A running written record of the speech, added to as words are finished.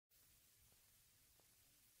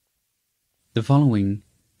The following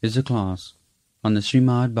is a class on the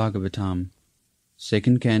Srimad Bhagavatam,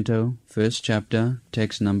 2nd Canto, 1st Chapter,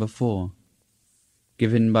 Text number 4,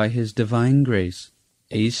 given by His Divine Grace,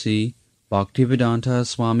 A.C. Bhaktivedanta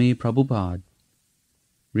Swami Prabhupada,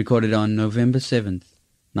 recorded on November 7th,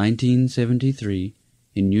 1973,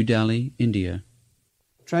 in New Delhi, India.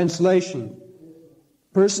 Translation.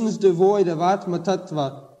 Persons devoid of Atma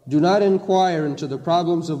Tattva do not inquire into the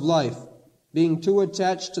problems of life, being too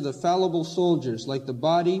attached to the fallible soldiers like the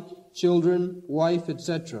body, children, wife,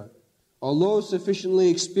 etc. Although sufficiently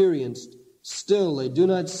experienced, still they do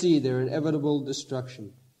not see their inevitable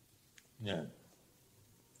destruction. Yeah.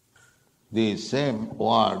 The same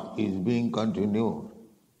word is being continued.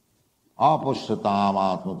 Apashyatam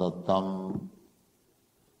atmatattam.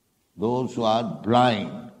 Those who are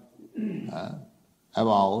blind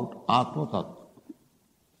about atmatattva.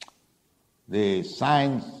 The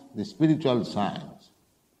science, the spiritual science,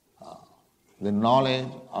 the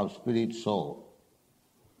knowledge of spirit soul.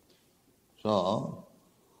 So,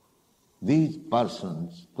 these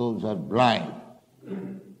persons, those who are blind,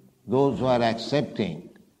 those who are accepting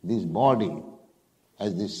this body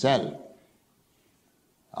as the self,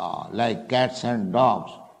 like cats and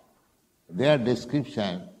dogs, their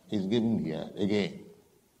description is given here again.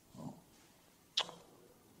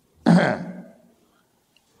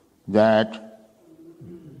 That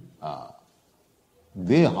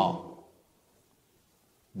they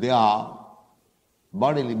are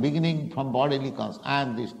bodily, beginning from bodily consciousness. I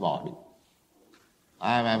am this body.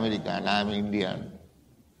 I am American, I am Indian.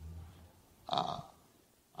 I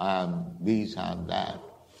am this, I am that.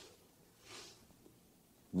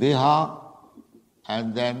 Deha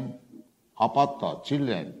and then apatta,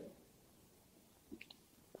 children,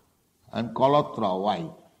 and kalatra,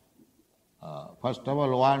 wife. First of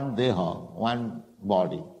all, one deha, one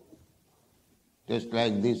body. Just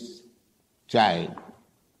like this child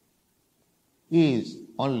is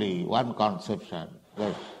only one conception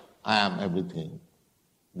that I am everything,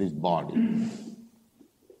 this body.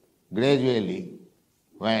 Gradually,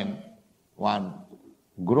 when one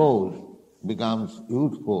grows, becomes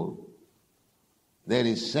youthful, there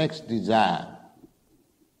is sex desire.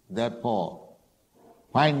 Therefore,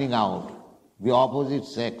 finding out the opposite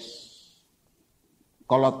sex,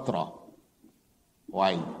 kalatra,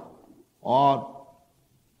 wife, or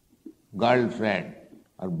girlfriend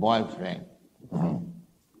or boyfriend.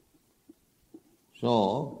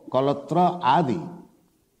 So, kalatra adi,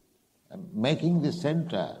 making the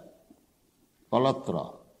center,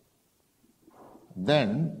 kalatra.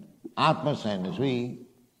 Then, atma sense, we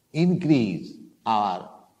increase our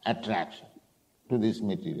attraction to this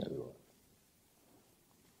material world.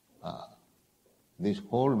 This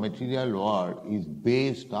whole material world is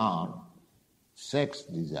based on sex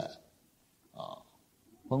desire.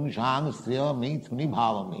 Pungshang striya mithuni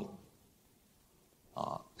bhavami.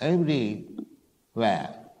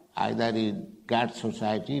 Everywhere, either in cat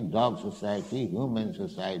society, dog society, human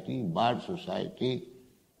society, bird society,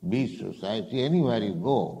 beast society, anywhere you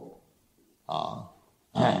go,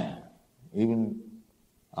 even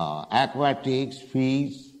aquatics,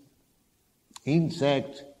 fish,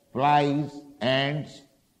 insects, flies, ants,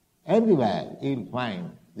 everywhere you'll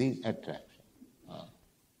find this attraction,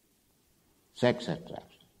 sex attraction.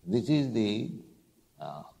 This is the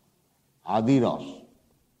adiras.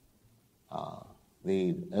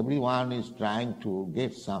 Everyone is trying to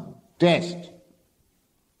get some taste.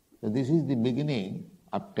 So this is the beginning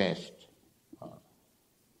of taste.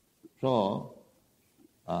 So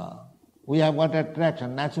we have got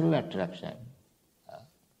attraction, natural attraction.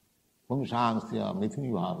 This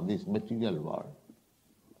material world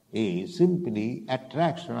is simply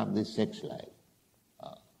attraction of the sex life.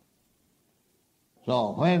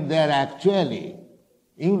 So when they are actually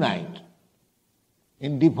unite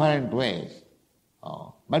in different ways,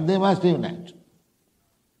 but they must unite,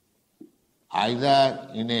 either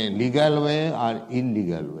in a legal way or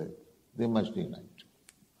illegal way, they must unite,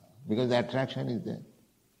 because the attraction is there.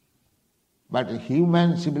 But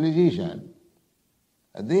human civilization,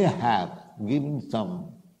 they have given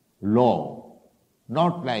some law,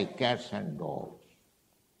 not like cats and dogs.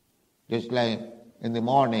 Just like in the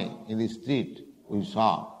morning in the street we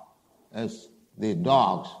saw as the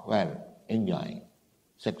dogs were enjoying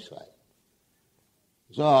sex life.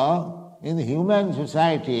 So in the human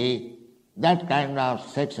society, that kind of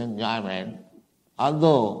sex enjoyment,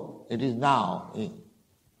 although it is now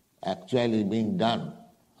actually being done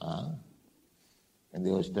in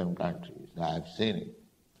the Western countries, I have seen it.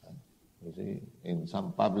 You see, in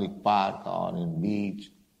some public park or in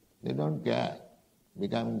beach, they don't care,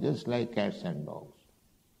 becoming just like cats and dogs.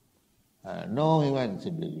 No human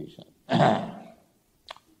civilization.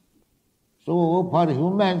 So for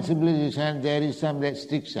human civilization there is some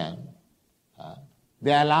restriction.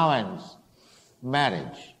 The allowance,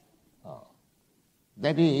 marriage.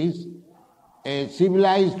 That is a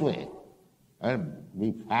civilized way.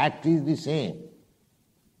 The fact is the same,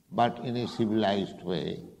 but in a civilized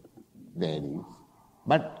way there is.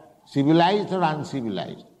 But civilized or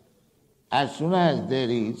uncivilized, as soon as there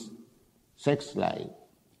is sex life,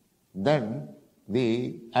 then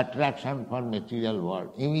the attraction for material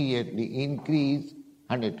world immediately increase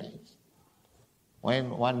 100 times. When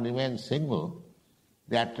one remains single,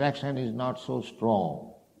 the attraction is not so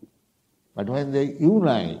strong. But when they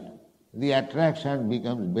unite, the attraction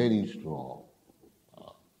becomes very strong.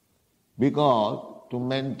 Because to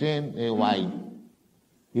maintain a wife,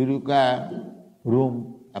 you require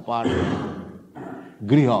room, apartment,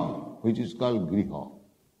 griha, which is called griha.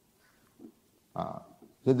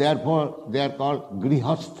 So therefore they are called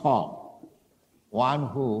grihastha, one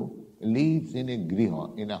who lives in a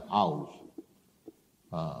griha, in a house.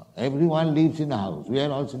 Everyone lives in a house. We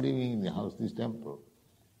are also living in the house, this temple.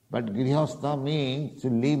 But grihastha means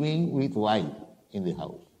living with wife in the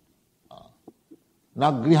house.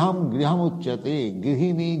 Now griham uchyate,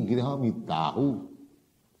 grihini griham ittahu.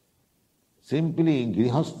 Simply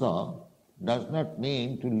grihastha does not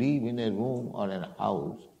mean to live in a room or a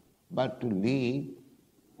house, but to live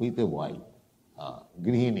with a wife,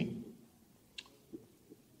 grihini.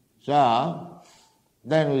 So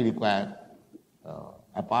then we require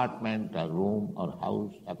apartment or room or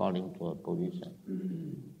house according to our position.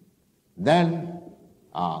 Then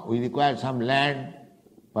we require some land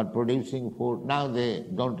for producing food. Now they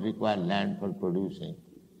don't require land for producing.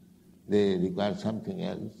 They require something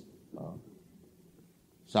else.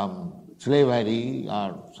 Some slavery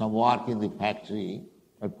or some work in the factory.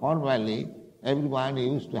 But formerly everyone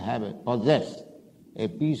used to possess a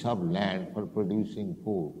piece of land for producing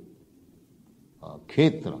food.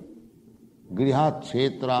 Khetra. Grihat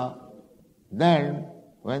Kshetra. Then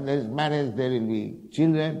when there is marriage there will be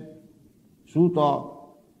children, Suta.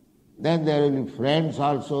 Then there will be friends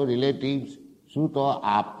also, relatives, Suta,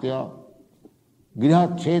 Aptya.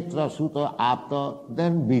 Grihat Kshetra, Suta, Apta,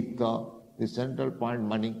 then Vitta, the central point,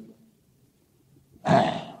 money.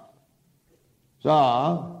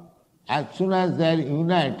 So, as soon as they are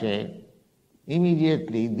united,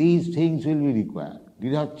 immediately these things will be required.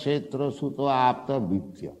 Grihat Kshetra, Suta, Apta,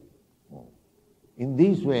 Vitta. In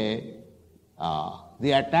this way,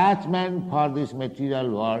 the attachment for this material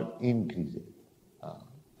world increases.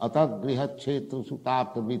 Atat grihat kshetra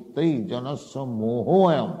sutapta vittai janasya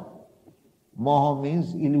mohoyam. Moho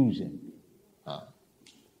means illusion.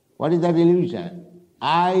 What is that illusion?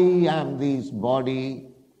 I am this body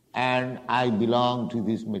and I belong to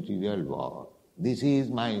this material world. This is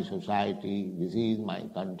my society, this is my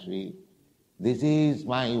country, this is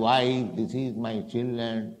my wife, this is my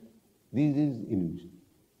children. This is illusion.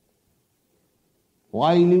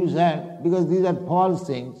 Why illusion? Because these are false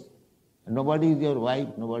things. Nobody is your wife,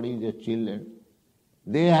 nobody is your children.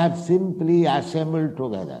 They have simply assembled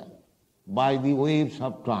together by the waves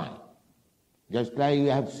of time. Just like you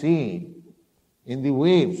have seen in the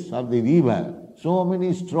waves of the river, so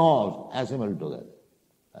many straws assembled together.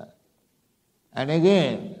 And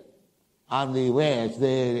again, on the waves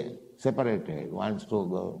they separated. One straw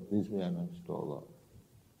go, this way and one straw go.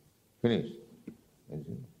 Finished.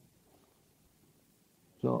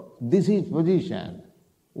 So this is position.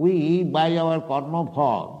 We, by our karma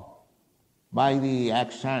form, by the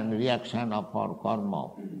action, reaction of our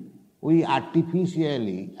karma, we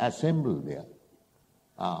artificially assemble there.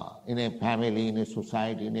 In a family, in a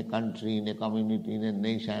society, in a country, in a community, in a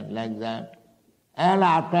nation, like that. And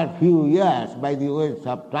after a few years, by the waves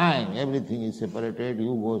of time, everything is separated.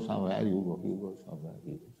 You go somewhere, you go somewhere, you go somewhere.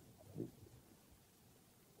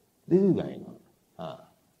 This is going on.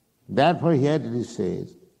 Therefore here it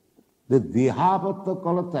says, the Dehapatta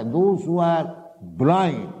Kalata, those who are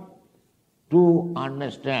blind to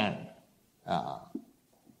understand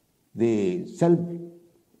the self,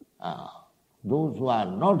 those who are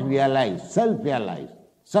not realized, self-realized,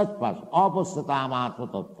 such person, apasatam atma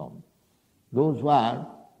tattvam. Those who are,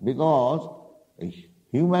 because a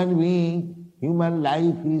human being, human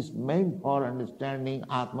life is meant for understanding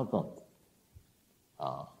atma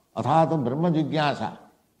tattva. Athatam brahma jigyasa.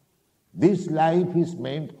 This life is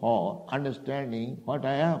meant for understanding what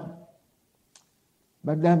I am.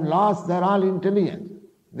 But they have lost their all intelligence.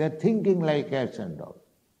 They are thinking like cats and dogs.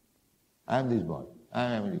 I am this body, I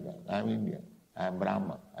am American, I am Indian, I am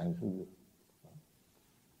Brahman, I am Sudra.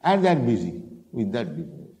 And they are busy with that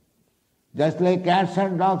business. Just like cats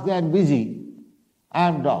and dogs, they are busy. I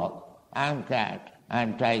am dog, I am cat, I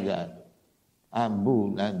am tiger, I'm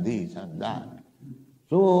bull and this and that.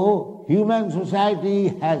 So human society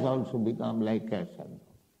has also become like cats and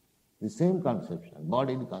dogs. The same conception,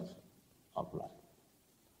 bodily concept of life.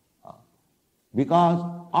 Because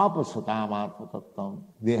apasatam atmatattvam,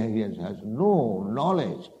 there has no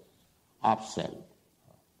knowledge of self.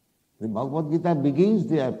 The Bhagavad Gita begins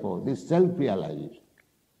therefore this self-realization.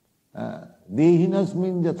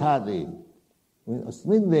 Dehinasmin yatha dehi.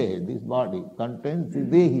 Asmin dehi, this body, contains the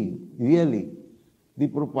dehi, really, the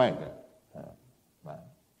proprietor.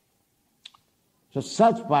 So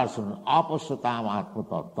such person, apasatam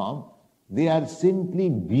atmatattvam, they are simply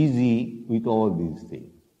busy with all these things.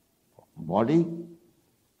 Body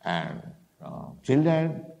and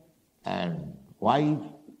children and wife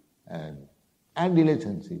and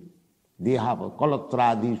relationship. They have a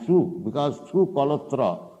kalatradi, because through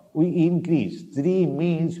kalatra we increase. Stri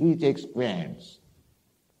means which expands.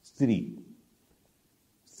 Stri.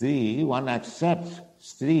 Stri, one accepts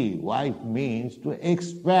stri, wife means to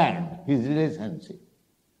expand his relationship.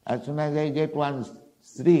 As soon as I get one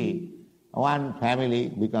stri, one family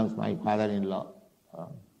becomes my father-in-law.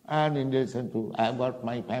 And in relation to, I have got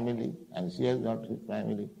my family and she has got his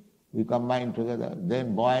family. We combine together,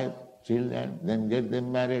 then boys, children, then get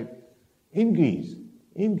them married. Increase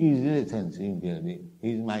relationship.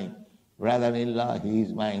 He is my brother-in-law, he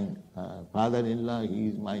is my father-in-law, he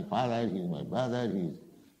is my father, he is my brother, he is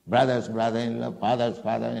brother's brother-in-law, father's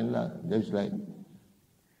father-in-law, just like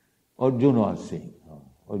Arjuna was saying.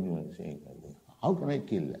 How can I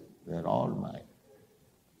kill them? They are all mine.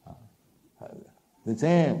 The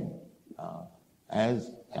same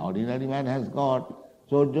as an ordinary man has got.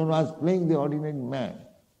 So Arjuna was playing the ordinary man.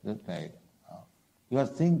 Just like he was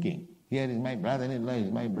thinking, here is my brother-in-law, he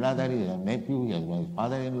is my brother, he is my nephew, he is my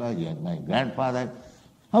father-in-law, he is my grandfather.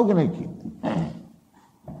 How can I kill them?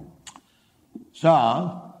 So,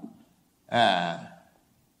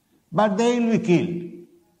 but they will be killed.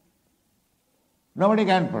 Nobody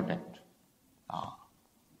can protect.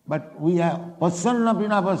 But we have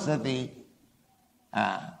pasannapina pasati,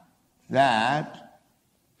 that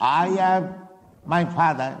I have my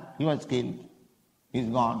father, he was killed, he's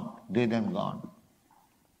gone, dead and gone.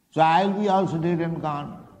 So I will be also dead and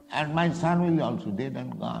gone, and my son will be also dead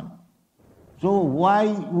and gone. So why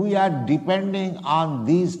we are depending on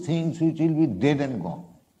these things which will be dead and gone?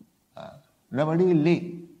 Nobody will live.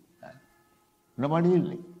 Nobody will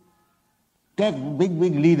live. Take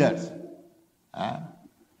big leaders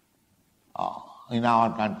in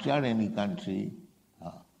our country or any country.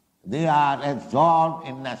 They are absorbed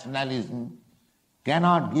in nationalism,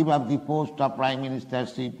 cannot give up the post of prime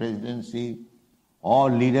ministership, presidency,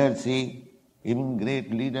 or leadership. Even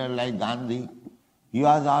great leader like Gandhi, he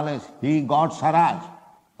got Swaraj.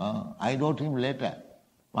 I wrote him later.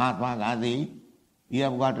 Mahatma Gandhi, you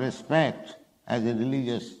have got respect as a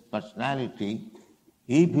religious personality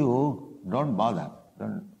if you don't bother.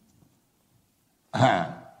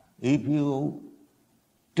 If you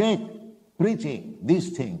take preaching this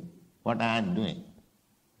thing, what I am doing,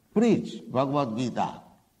 preach Bhagavad Gita,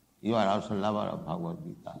 you are also lover of Bhagavad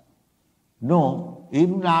Gita. No,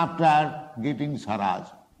 even after getting Swaraj,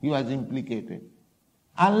 he was implicated.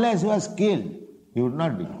 Unless he was killed, he would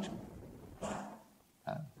not do it.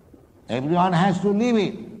 Everyone has to leave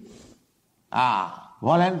it,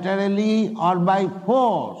 voluntarily or by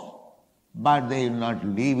force, but they will not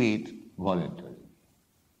leave it voluntarily.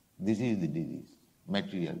 This is the disease,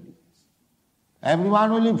 material disease.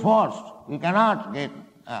 Everyone will be forced. You cannot live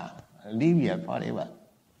here forever.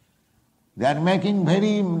 They are making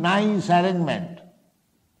very nice arrangement,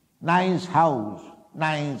 nice house,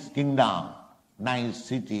 nice kingdom, nice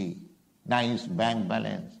city, nice bank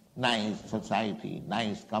balance, nice society,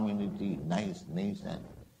 nice community, nice nation.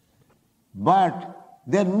 But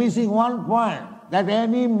they are missing one point, that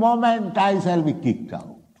any moment I shall be kicked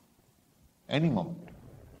out. Any moment.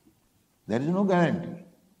 There is no guarantee.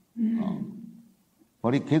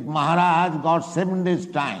 Parikshit Maharaj got 7 days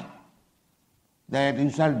time, that you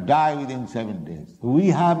shall die within 7 days. We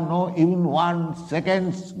have no even 1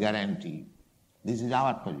 second's guarantee. This is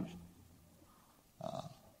our position.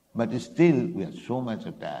 But still we are so much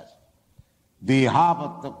attached.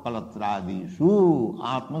 Dehapatta kalatradisu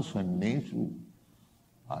atmasvannesu.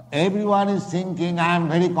 Everyone is thinking, I am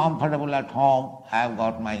very comfortable at home, I have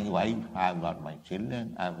got my wife, I have got my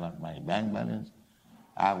children, I have got my bank balance,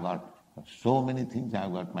 I have got so many things, I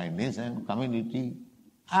have got my nation, community,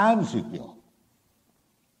 I am secure.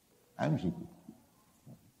 I am secure.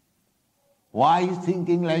 Why is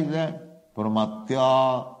thinking like that?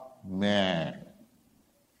 Pramatya, mad.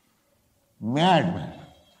 Madman.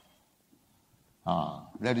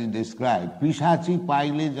 that is described, Pishachi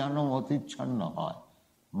paile janam oti channa hoy,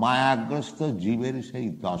 mayagrasta jiver sei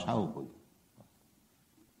dasha upai.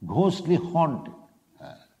 Ghostly haunted.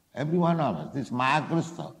 Every one of us, this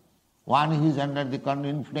mayagrasta, one who is under the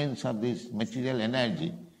influence of this material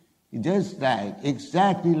energy, is just like,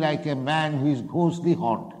 exactly like a man who is ghostly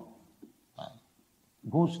haunted.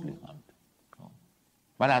 Ghostly haunted.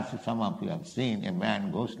 Perhaps some of you have seen a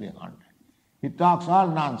man ghostly haunted. He talks all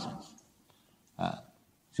nonsense.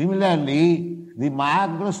 Similarly, the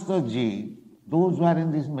mayagrasta ji, those who are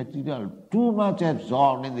in this material, too much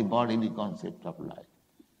absorbed in the bodily concept of life,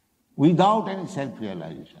 without any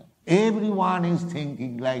self-realization. Everyone is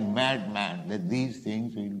thinking like madman that these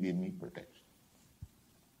things will give me protection.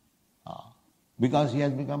 Because he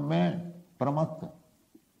has become mad, pramatta.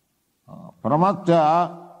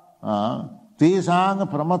 Pramatta, tesang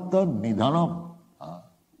pramatta nidhanam.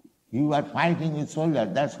 You are fighting with soldiers,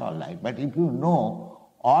 that's all right. But if you know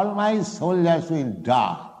all my soldiers will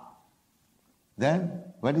die, then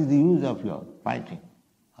what is the use of your fighting?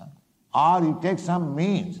 Or you take some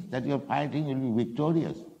means that your fighting will be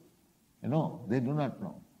victorious. You know, they do not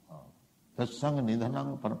know. Tatsang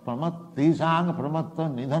nidhanam tisang pramatta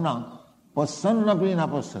nidhanam passannapi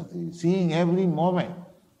napassati. Seeing every moment,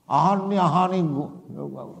 ahani ahani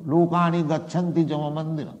lokani gacchanti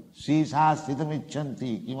jamamandira sisa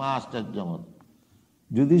sthitamichanti kimasta jamad.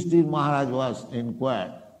 Yudhishthira Maharaj was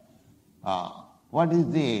inquired, what is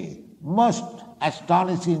the most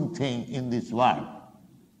astonishing thing in this world?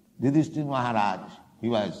 Yudhishthira Maharaj, he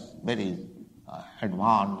was very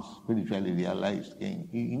advanced, spiritually realized king.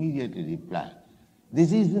 He immediately replied,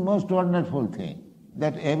 this is the most wonderful thing,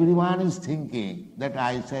 that everyone is thinking that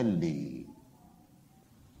I shall live.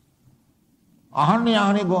 Ahani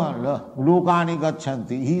ahani lokani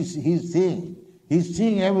gacchanti. He's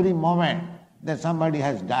seeing every moment that somebody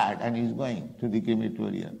has died and he's going to the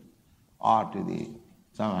crematorium or to the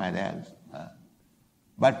somewhere else.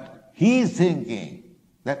 But he is thinking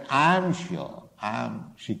that I am sure, I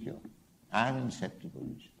am secure, I am in safety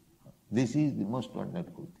position. This is the most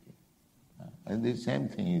wonderful thing. And the same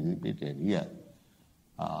thing is repeated here.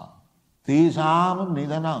 Tesam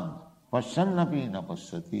nidanam passannapi na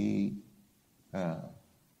passati.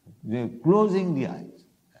 They're closing the eyes.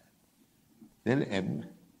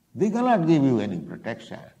 They cannot give you any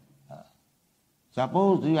protection.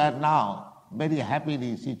 Suppose you are now very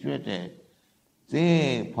happily situated,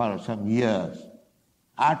 say for some years,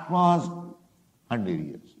 at most 100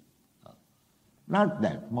 years. Not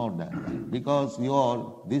that, more than that. Because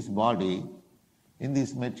this body in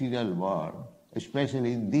this material world,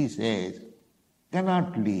 especially in this age,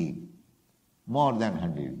 cannot live more than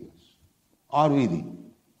 100 years or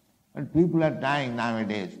within. But people are dying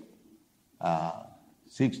nowadays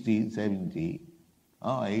 60, 70,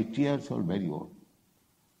 80 years old, very old.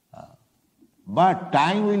 But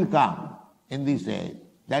time will come in this age,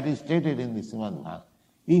 that is stated in the Srimad Bhagavatam.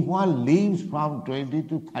 If one lives from 20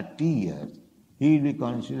 to 30 years, he will be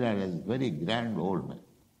considered as very grand old man.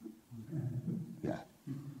 Yeah.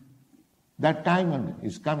 That time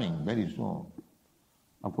is coming very soon.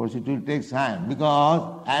 Of course, it will take time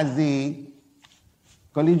because as the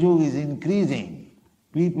Kali Yuga is increasing,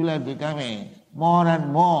 people are becoming more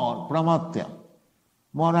and more pramatya,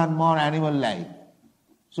 more and more animal-like.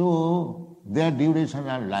 So their duration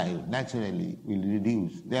of life naturally will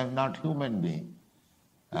reduce. They are not human beings.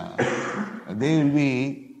 They will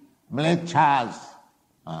be mlechas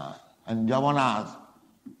and javanas.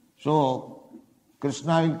 So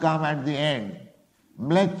Krishna will come at the end.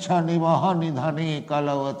 Mlecha nivaha nidhane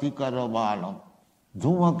kalavati karabalam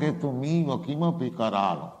dhumaketu miva kimapi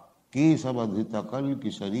karalam kesavadhita kalki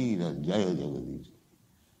sharira jaya jagadish.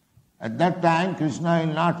 At that time Krishna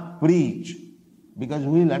will not preach because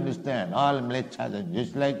we will understand all mlechas are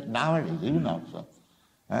just like nowadays, even also.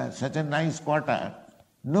 Such a nice quarter,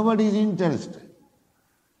 nobody is interested.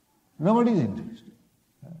 Nobody is interested.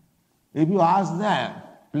 If you ask them,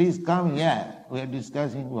 please come here, we are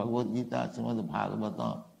discussing Bhagavad Gita, Srimad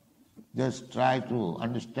Bhagavatam. Just try to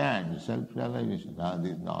understand self-realization.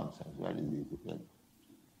 This nonsense, what is this?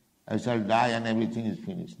 I shall die and everything is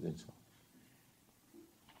finished, that's all.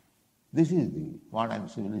 This is the modern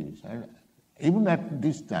civilization. Even at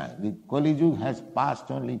this time, the Kali Yuga has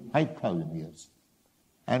passed only 5,000 years.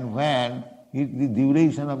 And when the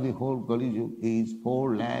duration of the whole Kali Yuga is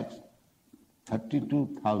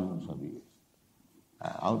 4,32,000 of years.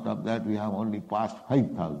 Out of that we have only passed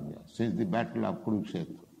 5,000 years since the battle of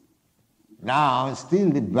Kurukshetra. Now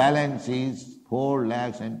still the balance is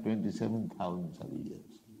 4,27,000 of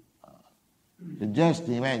years. So just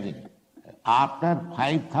imagine, after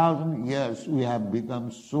 5,000 years we have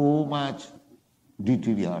become so much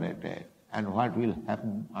deteriorated. And what will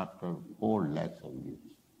happen after 4 lakhs of years?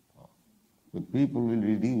 The people will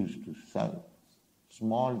reduce to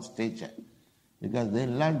small stature because they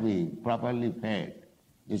will not be properly fed.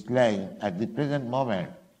 It's like at the present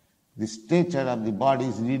moment, the stature of the body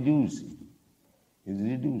is reducing.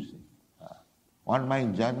 One my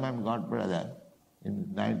German godbrother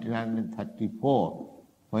in 1934,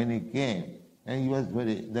 when he came, and he was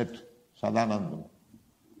that Sadananda.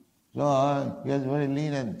 So he was very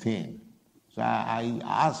lean and thin. So I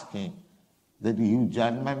asked him that you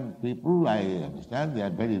German people, I understand they are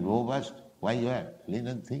very robust, why you are lean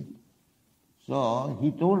and thin? So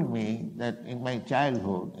he told me that in my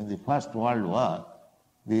childhood, in the First World War,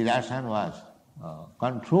 the ration was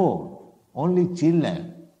controlled. Only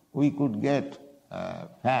children, we could get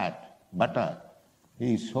fat, butter.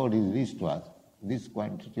 He showed his wristwatch, this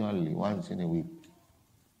quantity only, once in a week.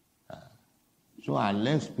 So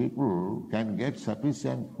unless people can get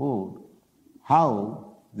sufficient food,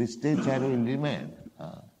 how the stature will remain?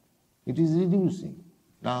 It is reducing.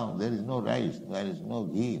 Now there is no rice, there is no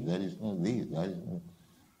ghee, there is no this, there is no...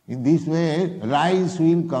 In this way, rice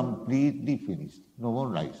will completely finish. No more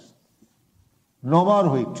rice. No more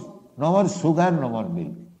wheat, no more sugar, no more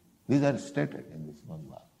milk. These are stated in this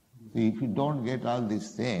mantra. See, if you don't get all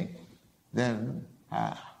these things, then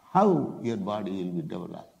how your body will be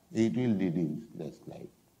developed? It will reduce, just like.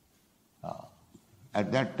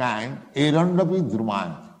 At that time, Erandapi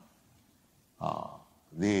Drumant,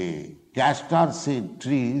 the castor seed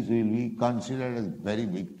trees will be considered as very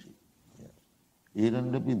big trees.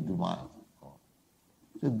 Erandapi Drumant.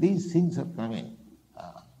 So these things are coming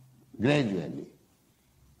gradually.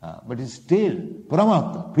 But still,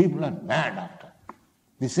 Pramata, people are mad after.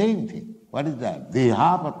 The same thing. What is that?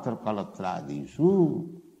 Dehapatra kalatradisu.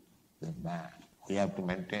 They're mad. We have to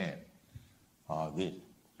maintain this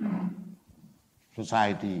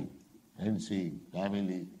society, NC,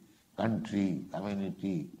 family, country,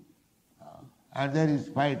 community. And there is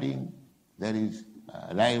fighting, there is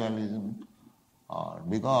rivalism,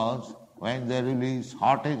 because when there will be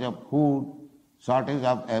shortage of food, shortage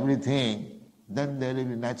of everything, then there will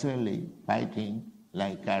be naturally fighting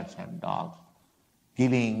like cats and dogs,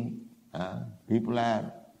 killing. People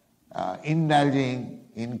are indulging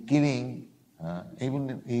in killing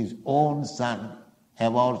even his own son,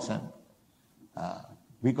 abortion,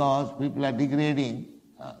 because people are degrading,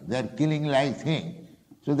 they are killing like thing.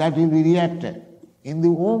 So that will be reacted. In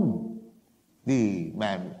the womb, the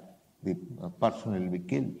person will be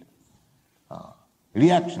killed.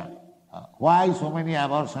 Reaction. Why so many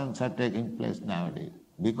abortions are taking place nowadays?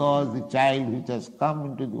 Because the child which has come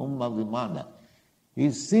into the womb of the mother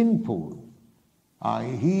is sinful.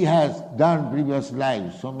 He has done previous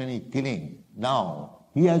lives so many killing. Now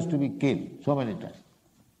he has to be killed so many times.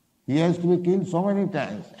 He has to be killed so many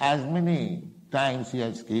times, as many times he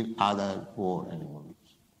has killed other poor animals.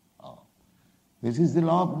 This is the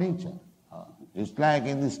law of nature. It's like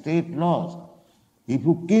in the state laws. If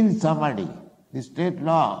you kill somebody, the state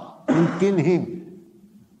law will kill him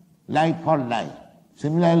life for life.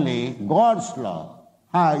 Similarly, God's law,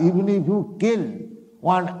 even if you kill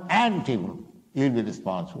one ant, you will be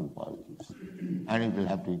responsible for this, and it will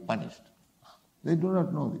have to be punished. They do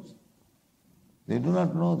not know this. They do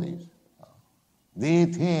not know this. They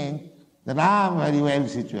think that I am very well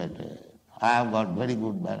situated. I have got very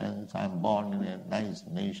good balance. I am born in a nice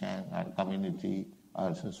nation or community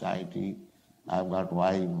or society. I have got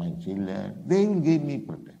wife, my children. They will give me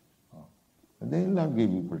protection. They will not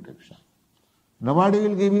give you protection. Nobody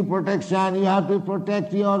will give you protection. You have to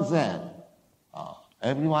protect yourself.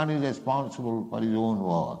 Everyone is responsible for his own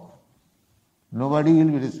work. Nobody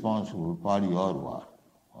will be responsible for your work.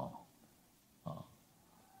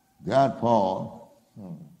 Therefore,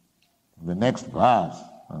 the next verse,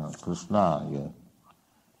 Krishna here,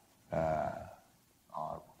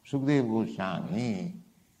 or Sukadeva Goswami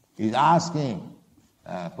is asking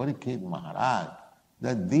Parikshit Maharaj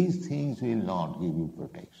that these things will not give you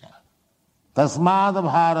protection. Tasmad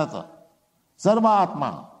Bharata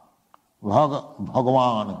Sarvatma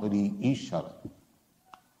Bhagavan Hari Ishara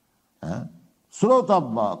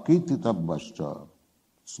Srotabha Kirtitabhascha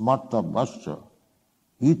Smartabhascha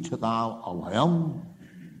Ichatam Abhayam.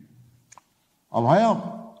 Abhayam.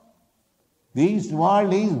 This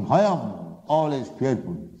world is bhayam, all is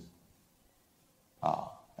fearfulness.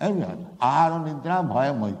 Everyone. Ahara nidra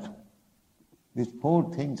bhayam maitha. These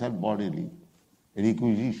 4 things are bodily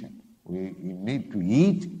requisition. We need to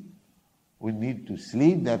eat, we need to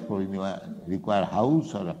sleep, therefore we require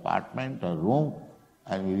house or apartment or room,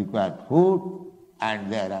 and we require food,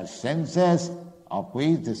 and there are senses, of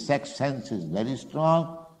which the sex sense is very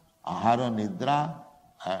strong, ahara nidra,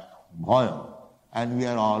 bhaya. And we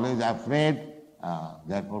are always afraid,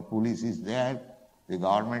 therefore police is there, the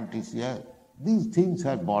government is here. These things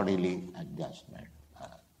are bodily adjustment.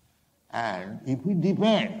 And if we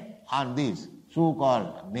depend on this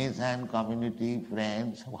so-called nation, community,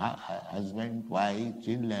 friends, husband, wife,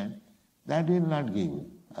 children, that will not give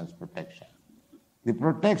us protection. The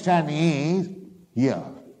protection is here,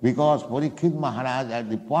 because Parikshit Maharaj, at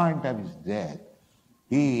the point of his death,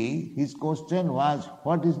 his question was,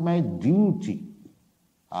 what is my duty?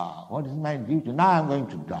 What is my duty? Now I am going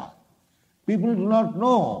to die. People do not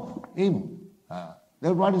know him.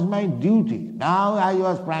 That what is my duty? Now I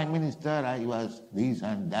was Prime Minister, I was this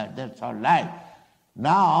and that, that's all right.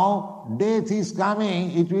 Now death is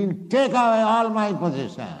coming, it will take away all my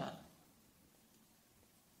possession.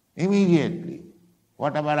 Immediately,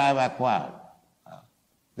 whatever I have acquired,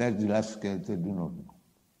 that's the rascals, they do not know.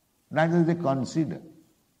 Neither they consider.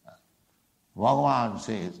 Bhagavan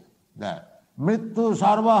says that Mrityu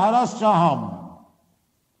sarvaharasya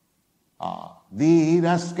ham. The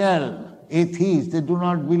rascal, atheists, they do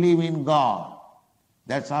not believe in God.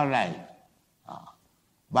 That's all right.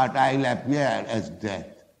 But I will appear as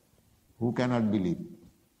death. Who cannot believe?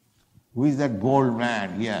 Who is that bold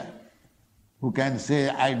man here who can say,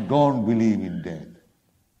 I don't believe in death?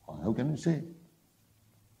 How can you say?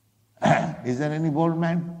 Is there any bold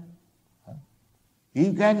man?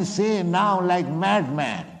 You can say now like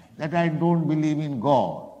madman that I don't believe in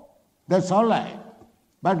God. That's all right.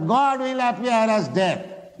 But God will appear as death.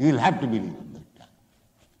 You will have to believe in that.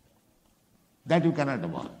 That you cannot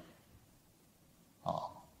avoid.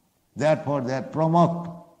 Therefore they are provoked.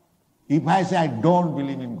 If I say I don't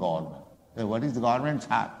believe in government, then what is the government's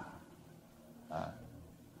heart?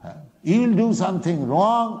 He will do something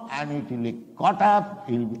wrong and it will be caught up,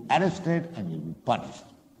 he will be arrested and he will be punished.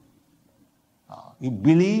 You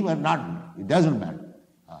believe or not, it doesn't matter.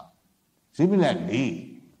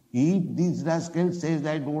 Similarly, if this rascal says,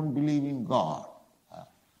 I don't believe in God,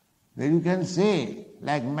 then you can say,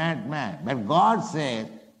 like madman. But God says,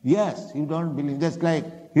 yes, you don't believe. Just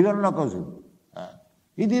like Hiranyakasipu.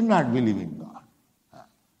 He did not believe in God.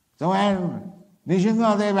 So when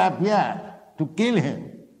Nishingadeva appeared to kill him,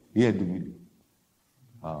 he had to believe.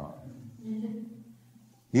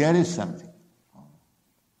 Here is something.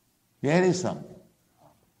 Here is something.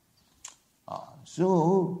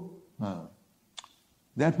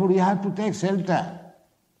 Therefore you have to take shelter.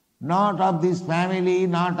 Not of this family,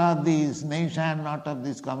 not of this nation, not of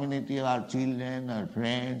this community, our children, our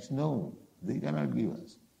friends. No, they cannot give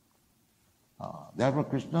us. Therefore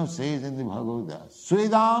Krishna says in the Bhagavad Gita,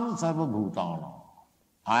 Sridam sarva bhutana.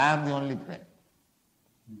 I am the only friend.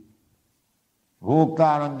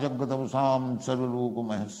 Bhoktaram jagatamusam sarvarupa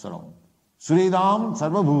maheswaram. Sridam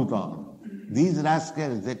sarva bhutana. These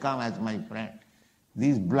rascals, they come as my friend.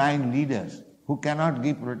 These blind leaders who cannot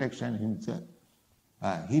give protection himself.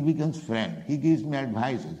 He becomes friend. He gives me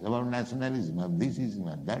advices about nationalism, of this is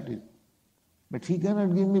not, that is. But he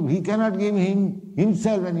cannot give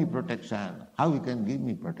himself any protection. How he can give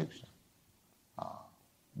me protection?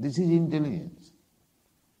 This is intelligence.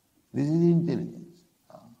 This is intelligence.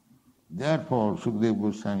 Therefore, Sukadeva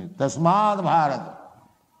Goswami, Tasmad Bharata.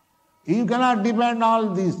 You cannot depend on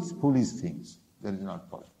all these foolish things. That is not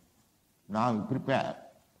possible. Now you prepare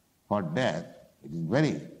for death. It is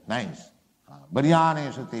very nice.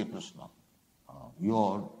 Varyane sate prashna.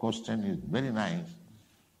 Your question is very nice.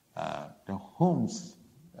 To whom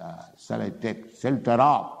shall I take shelter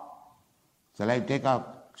of? Shall I take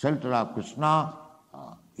up shelter of Krishna?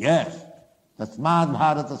 Yes. Tasmad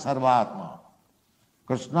Bharata Sarvatma.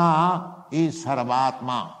 Krishna is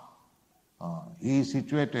Sarvatma. He is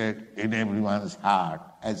situated in everyone's heart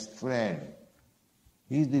as friend.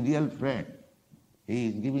 He is the real friend. He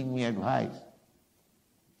is giving me advice.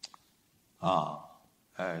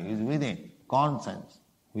 He is within conscience,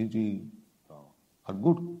 which is a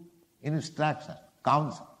good instruction,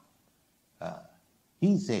 counsel.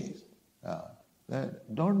 He says,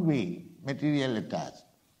 don't be material attached.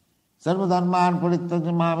 Sarvadharman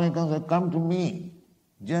parityaja mamekam, come to me,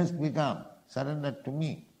 just become, surrender to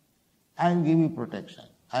me. I will give you protection,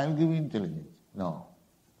 I will give you intelligence. No,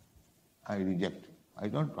 I reject it. I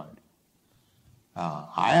don't want it.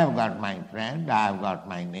 I have got my friend, I have got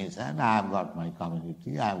my nation, I have got my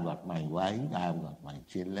community, I have got my wife, I have got my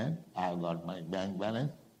children, I have got my bank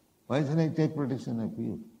balance. Why should I take protection of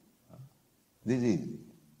you? This is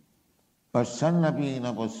Pasyannapi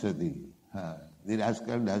na pasyati. The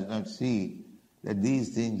rascal does not see that these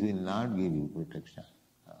things will not give you protection.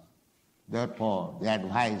 Therefore, the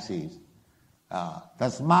advice is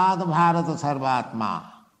Tasmad Bharata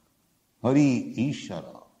Sarvatma Hari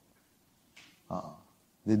Ishara.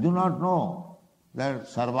 They do not know that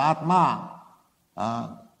Sarvatma,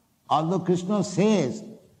 although Krishna says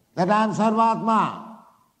that I am Sarvatma,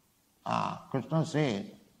 Krishna says,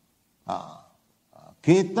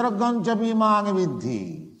 Khetragan cha bhimang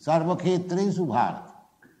vidhi, sarva khetresu bharat.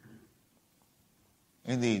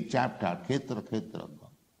 In the chapter, Khetra.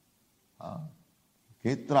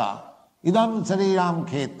 Khetra, idam sariram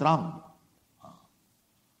khetram.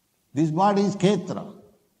 This body is Khetra,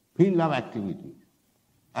 field of activity.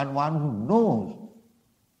 And one who knows,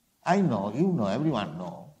 I know, you know, everyone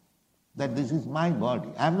knows, that this is my body.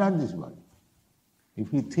 I am not this body.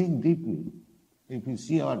 If we think deeply, if we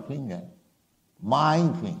see our finger, my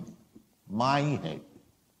finger, my head,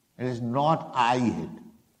 it is not I head.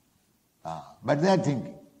 But they are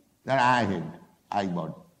thinking that I head, I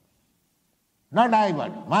body. Not I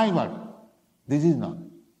body, my body. This is not.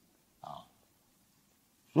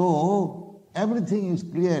 So, everything is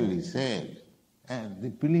clearly said. And the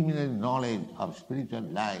preliminary knowledge of spiritual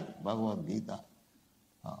life, Bhagavad Gita,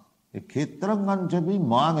 Khetragan cha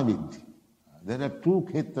bhimang vidhi. There are two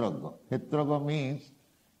Khetraga. Khetraga means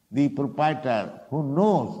the proprietor who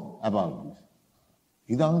knows about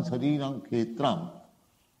this. Idam sarirang Khetram.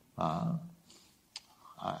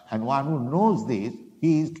 And one who knows this,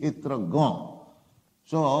 he is Khetraga.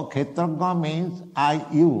 So Khetraga means I,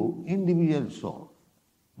 you, individual soul.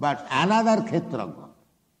 But another Khetraga.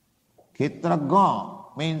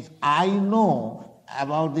 Khetraga means I know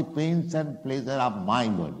about the pains and pleasure of my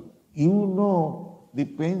body. You know the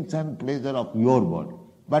pains and pleasure of your body.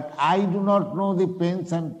 But I do not know the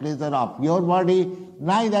pains and pleasure of your body,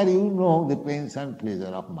 neither you know the pains and pleasure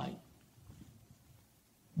of mine.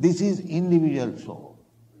 This is individual soul.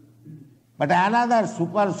 But another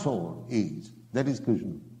super soul is, that is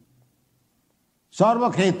Krishna.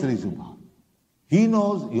 Sarva khetri subha. He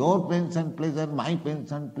knows your pains and pleasure, my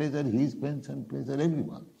pains and pleasure, his pains and pleasure,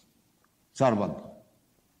 everyone's. Sarvaka.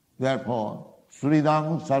 Therefore,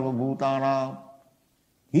 Sridang Sarva Bhutana.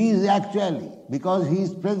 He is actually, because he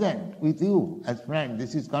is present with you as friend,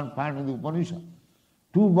 this is confirmed in the Upanishad.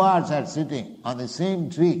 Two birds are sitting on the same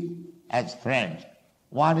tree as friends.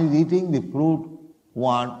 One is eating the fruit,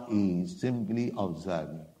 one is simply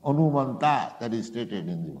observing. Anumanta, that is stated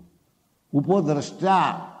in the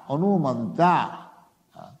Upadrashta, Anumanta.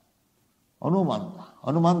 Anumanta.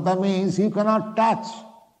 Anumanta means you cannot touch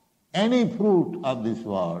any fruit of this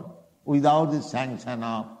world without the sanction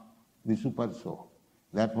of the super soul.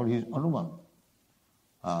 Therefore he is Anumanta.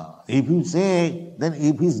 If you say, then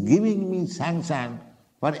if he is giving me sanction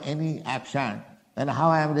for any action, then how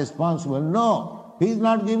I am responsible? No, he is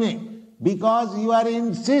not giving. Because you are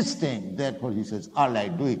insisting. Therefore he says, all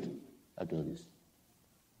right, do it at your risk.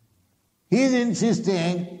 He is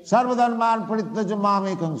insisting, Sarvadharman Parittaja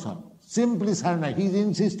Mamekam Sarva. Simply surrender. He is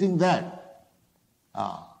insisting that.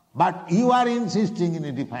 But you are insisting in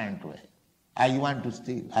a different way. I want to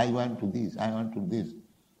steal, I want to this, I want to this.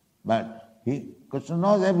 But Krishna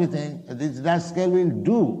knows everything. This rascal will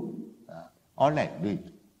do. All right, do it.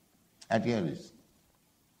 At your risk.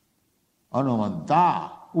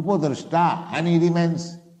 Anumanta, Upadrashta, and he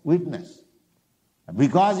remains witness.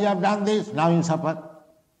 Because you have done this, now you suffer.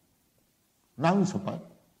 Now you suffer.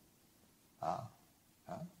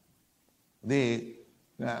 The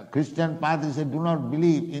Christian Padre said, do not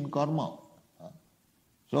believe in karma.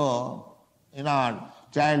 So, in our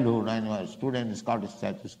childhood, when we were students in Scottish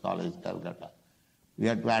Church College, Calcutta, we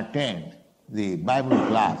had to attend the Bible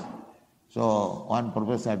class. So, one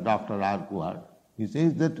professor, Dr. Arkuar, he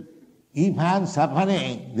says that if I am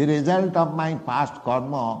suffering the result of my past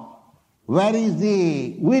karma, where is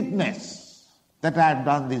the witness that I have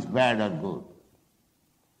done this bad or good?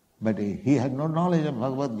 But he had no knowledge of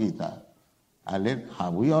Bhagavad Gita.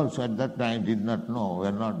 We also at that time did not know, we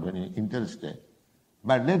were not very interested.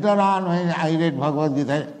 But later on when I read Bhagavad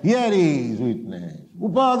Gita, here is witness.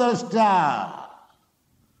 Upadrashta,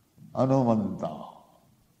 Anumanta.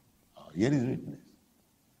 Here is witness.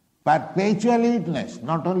 Perpetual witness,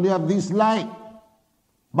 not only of this life,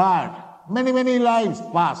 but many, many lives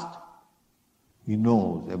past. He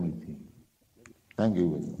knows everything. Thank you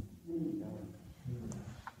very much.